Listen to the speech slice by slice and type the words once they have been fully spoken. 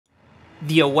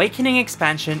The Awakening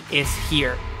expansion is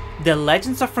here. The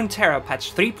Legends of Runterra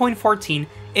patch 3.14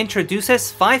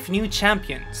 introduces 5 new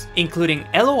champions, including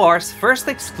LOR's first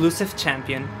exclusive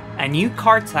champion, a new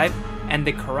card type, and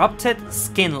the corrupted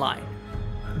skin line.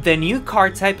 The new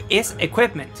card type is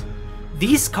equipment.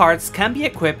 These cards can be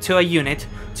equipped to a unit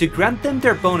to grant them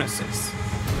their bonuses.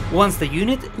 Once the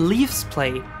unit leaves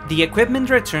play, the equipment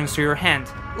returns to your hand,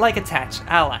 like attached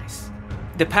allies.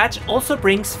 The patch also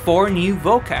brings 4 new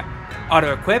Vocab.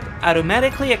 Auto-equip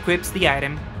automatically equips the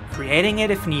item, creating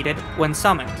it if needed when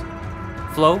summoned.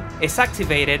 Flow is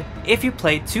activated if you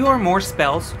played 2 or more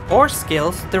spells or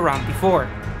skills the round before.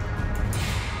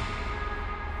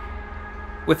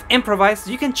 With Improvise,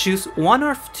 you can choose 1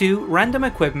 or 2 random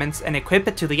equipments and equip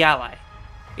it to the ally.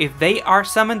 If they are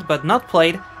summoned but not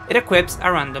played, it equips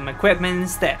a random equipment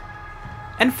instead.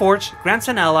 And Forge grants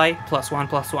an ally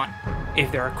 +1/+1.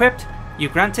 If they're equipped, you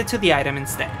grant it to the item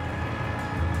instead.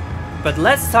 But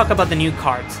let's talk about the new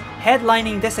cards.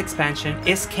 Headlining this expansion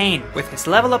is Kayn with his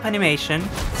level up animation.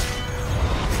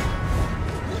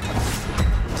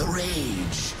 The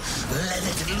rage, let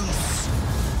it loose.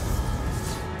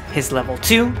 His level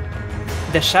 2,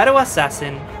 the Shadow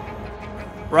Assassin,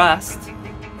 Rhaast,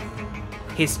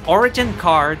 his origin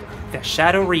card, the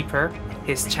Shadow Reaper,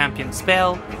 his champion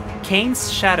spell,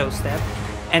 Kayn's Shadow Step,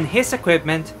 and his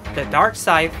equipment, the Dark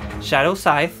Scythe, Shadow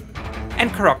Scythe,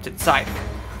 and Corrupted Scythe.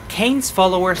 Kayn's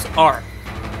followers are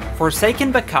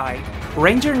Forsaken Bakai,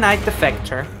 Ranger Knight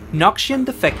Defector, Noxian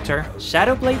Defector,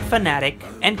 Shadowblade Fanatic,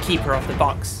 and Keeper of the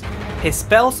Box. His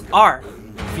spells are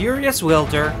Furious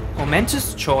Wielder,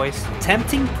 Momentous Choice,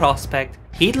 Tempting Prospect,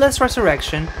 Heedless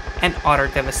Resurrection, and Utter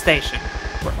Devastation.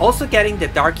 We're also getting the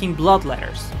Darkin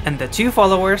Bloodletters, and the 2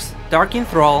 followers, Darkin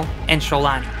Thrall and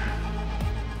Sholani.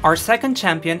 Our second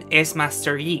champion is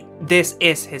Master Yi. This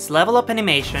is his level up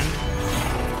animation.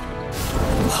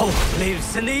 Hope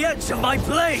lives in the edge of my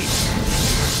blade!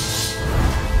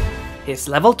 His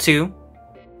level 2,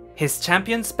 his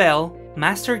champion spell,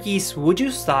 Master Yi's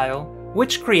Wuju style,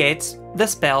 which creates the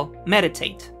spell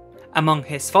Meditate. Among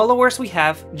his followers we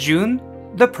have June,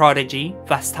 the Prodigy,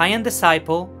 Vastayan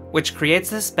Disciple, which creates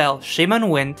the spell Shaman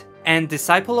Wind, and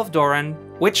Disciple of Doran,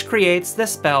 which creates the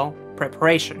spell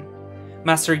Preparation.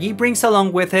 Master Yi brings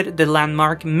along with it the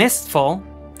landmark Mistfall,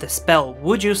 the spell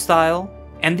Wuju style,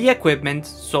 and the equipment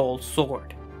Soul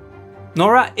Sword.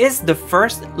 Norra is the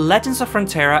first Legends of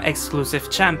Runterra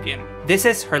exclusive champion. This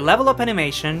is her level up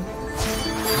animation.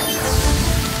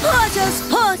 Portals,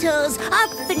 portals,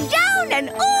 up and down and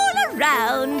all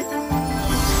around.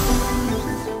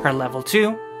 Her level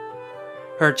 2,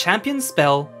 her champion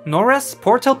spell Norra's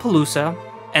Portal Palooza,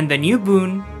 and the new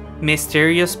boon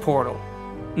Mysterious Portal.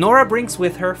 Norra brings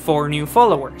with her 4 new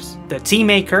followers, the Tea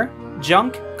Maker,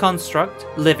 Junk Construct,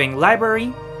 Living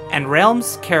Library, and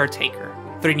Realms Caretaker.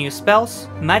 3 new spells,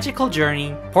 Magical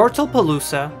Journey, Portal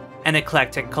Palooza, and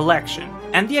Eclectic Collection,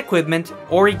 and the equipment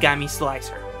Origami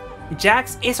Slicer.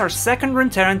 Jax is our second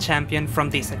Runeterran champion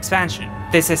from this expansion.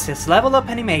 This is his level up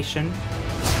animation.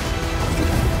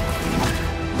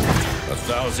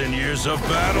 1,000 years of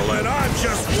battle and I'm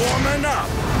just warming up!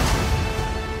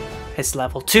 His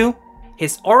level 2,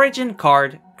 his origin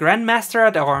card, Grandmaster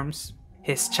at Arms,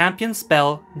 his champion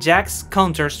spell, Jax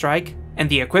Counter-Strike, and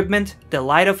the equipment, the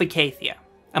Light of Acacia.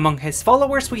 Among his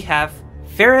followers we have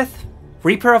Ferrith,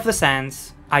 Reaper of the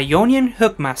Sands, Ionian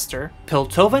Hookmaster,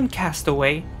 Piltovan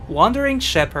Castaway, Wandering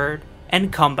Shepherd,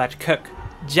 and Combat Cook.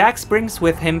 Jax brings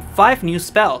with him 5 new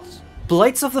spells.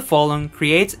 Blades of the Fallen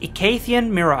creates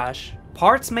Icathian Mirage,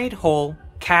 Parts Made Whole,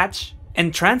 Catch,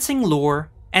 Entrancing Lure,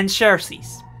 and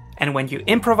Xerxes. And when you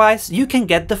improvise, you can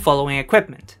get the following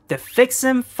equipment: the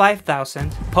Fixim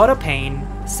 5000, Pot of Pain,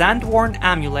 Sandworn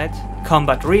Amulet,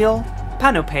 Combat Reel,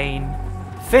 Panopane,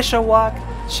 Fishawak,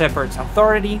 Shepherd's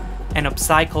Authority, and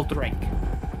Upcycled Ring.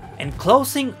 And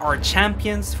closing our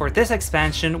champions for this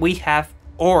expansion we have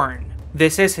Ornn.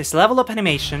 This is his level up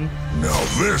animation. Now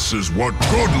this is what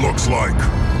good looks like!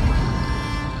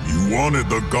 You wanted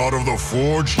the God of the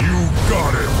Forge, you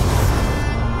got it!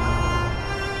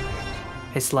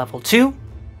 His level 2,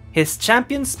 his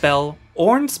champion spell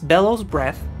Ornn's Bellows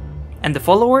Breath, and the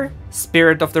follower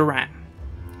Spirit of the Ram.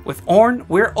 With Ornn,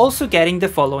 we're also getting the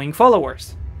following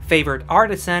followers: Favored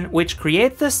Artisan, which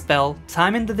creates the spell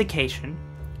Time and Dedication,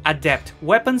 Adept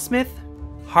Weaponsmith,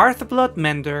 Hearthblood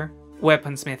Mender,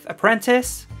 Weaponsmith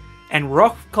Apprentice, and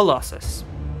Rock Colossus.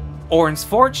 Ornn's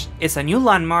Forge is a new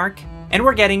landmark, and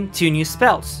we're getting 2 new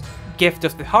spells, Gift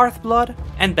of the Hearthblood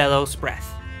and Bellows Breath.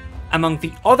 Among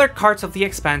the other cards of the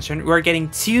expansion, we're getting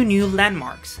 2 new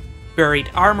landmarks,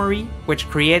 Buried Armory, which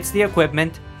creates the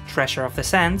equipment Treasure of the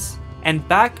Sands, and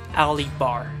Back Alley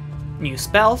Bar. New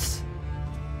spells,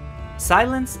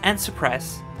 Silence and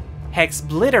Suppress,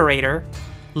 Hexbliterator,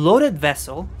 Loaded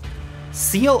Vessel,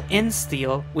 Seal in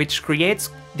Steel, which creates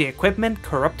the equipment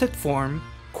Corrupted Form,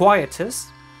 Quietus,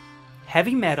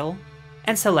 Heavy Metal,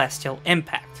 and Celestial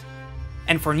Impact.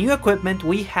 And for new equipment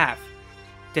we have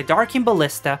the Darkin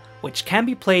Ballista, which can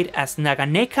be played as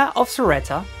Naganeka of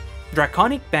Soretta,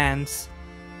 Draconic Bands,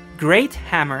 Great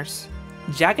Hammers,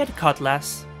 Jagged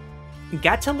Cutlass,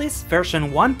 Gatalis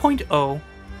version 1.0,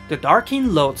 the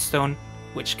Darkin Lodestone,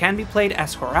 which can be played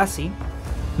as Horasi,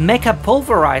 Mecha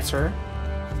Pulverizer,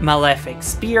 Malefic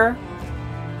Spear,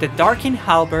 the Darkin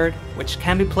Halberd, which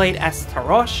can be played as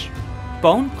Tarosh,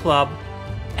 Bone Club,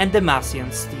 and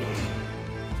Demacian Steel.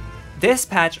 This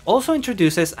patch also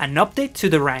introduces an update to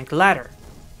the rank ladder,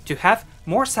 to have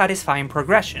more satisfying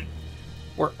progression.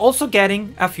 We're also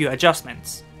getting a few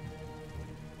adjustments.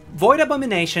 Void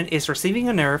Abomination is receiving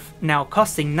a nerf, now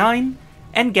costing 9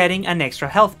 and getting an extra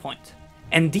health point.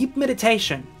 And Deep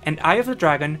Meditation and Eye of the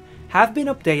Dragon have been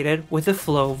updated with the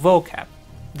Flow vocab.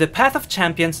 The Path of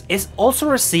Champions is also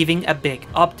receiving a big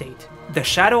update. The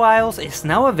Shadow Isles is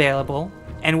now available,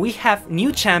 and we have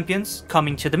new champions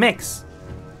coming to the mix.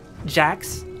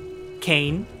 Jax,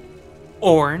 Kayn,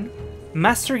 Ornn,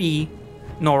 Master Yi,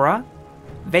 Norra,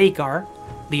 Veigar,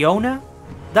 Leona,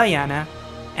 Diana,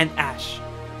 and Ashe.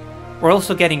 We're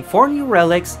also getting 4 new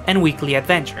relics and weekly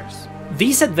adventures.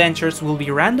 These adventures will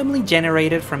be randomly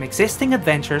generated from existing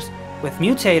adventures with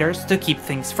mutators to keep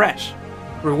things fresh.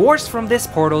 Rewards from these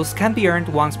portals can be earned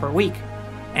once per week,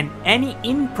 and any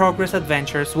in-progress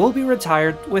adventures will be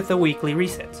retired with a weekly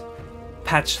reset.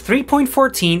 Patch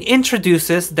 3.14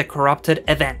 introduces the Corrupted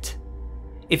event.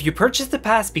 If you purchase the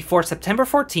pass before September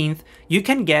 14th, you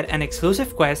can get an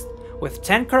exclusive quest with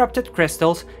 10 Corrupted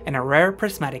crystals and a rare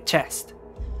prismatic chest.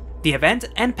 The event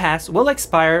and pass will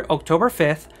expire October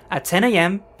 5th at 10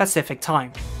 AM Pacific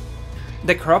time.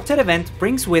 The Corrupted event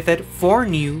brings with it 4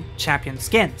 new champion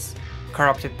skins.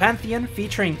 Corrupted Pantheon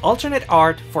featuring alternate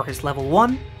art for his level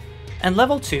 1 and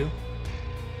level 2.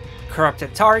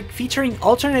 Corrupted Taric featuring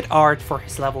alternate art for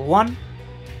his level 1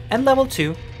 and level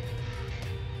 2.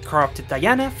 Corrupted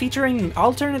Diana featuring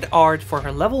alternate art for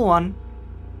her level 1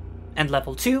 and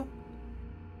level 2.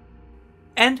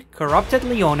 And Corrupted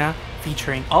Leona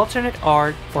featuring alternate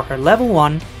art for her level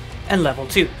 1 and level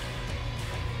 2.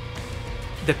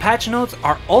 The patch notes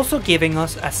are also giving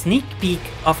us a sneak peek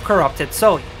of Corrupted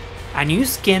Zoe, a new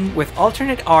skin with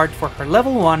alternate art for her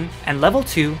level 1 and level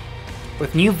 2,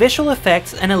 with new visual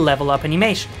effects and a level up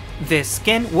animation. This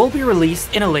skin will be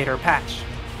released in a later patch.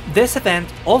 This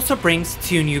event also brings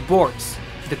 2 new boards,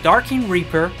 the Darkin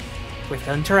Reaper, with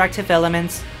interactive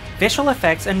elements, visual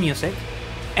effects and music,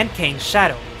 and Kayn's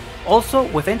Shadow, also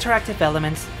with interactive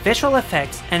elements, visual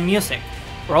effects and music.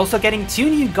 We're also getting 2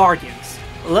 new Guardians,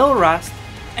 Kayn Rhaast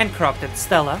and Corrupted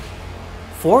Stella,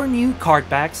 4 new card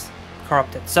packs,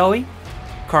 Corrupted Zoe,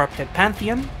 Corrupted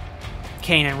Pantheon,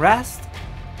 Kayn Rhaast,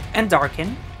 and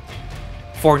Darkin,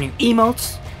 4 new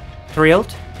emotes,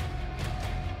 Thrilled,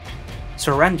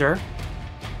 Surrender,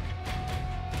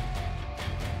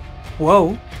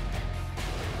 Woe,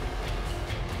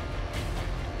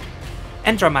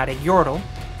 and Dramatic Yordle,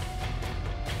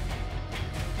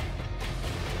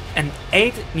 and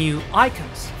 8 new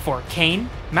icons for Kayn,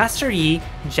 Master Yi,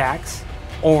 Jax,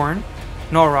 Ornn,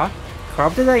 Norra,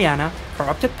 Corrupted Diana,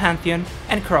 Corrupted Pantheon,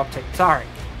 and Corrupted Taric,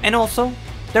 and also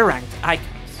the ranked icons.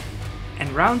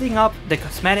 And rounding up the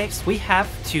cosmetics, we have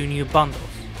 2 new bundles.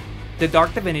 The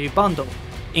Dark Divinity bundle,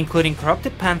 including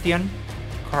Corrupted Pantheon,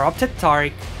 Corrupted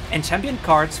Taric, and champion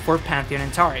cards for Pantheon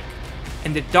and Taric,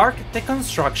 and the Dark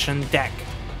Deconstruction deck,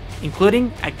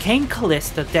 including a Kayn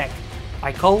Callista deck.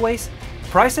 Like always,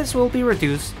 prices will be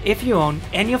reduced if you own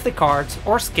any of the cards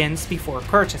or skins before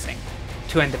purchasing.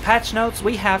 To end the patch notes,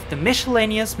 we have the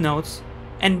miscellaneous notes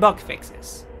and bug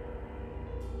fixes.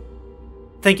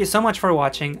 Thank you so much for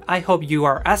watching. I hope you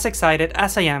are as excited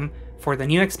as I am for the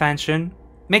new expansion.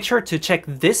 Make sure to check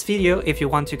this video if you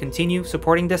want to continue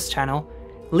supporting this channel.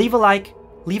 Leave a like,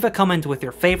 leave a comment with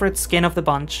your favorite skin of the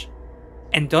bunch,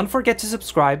 and don't forget to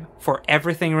subscribe for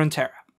everything Runeterra.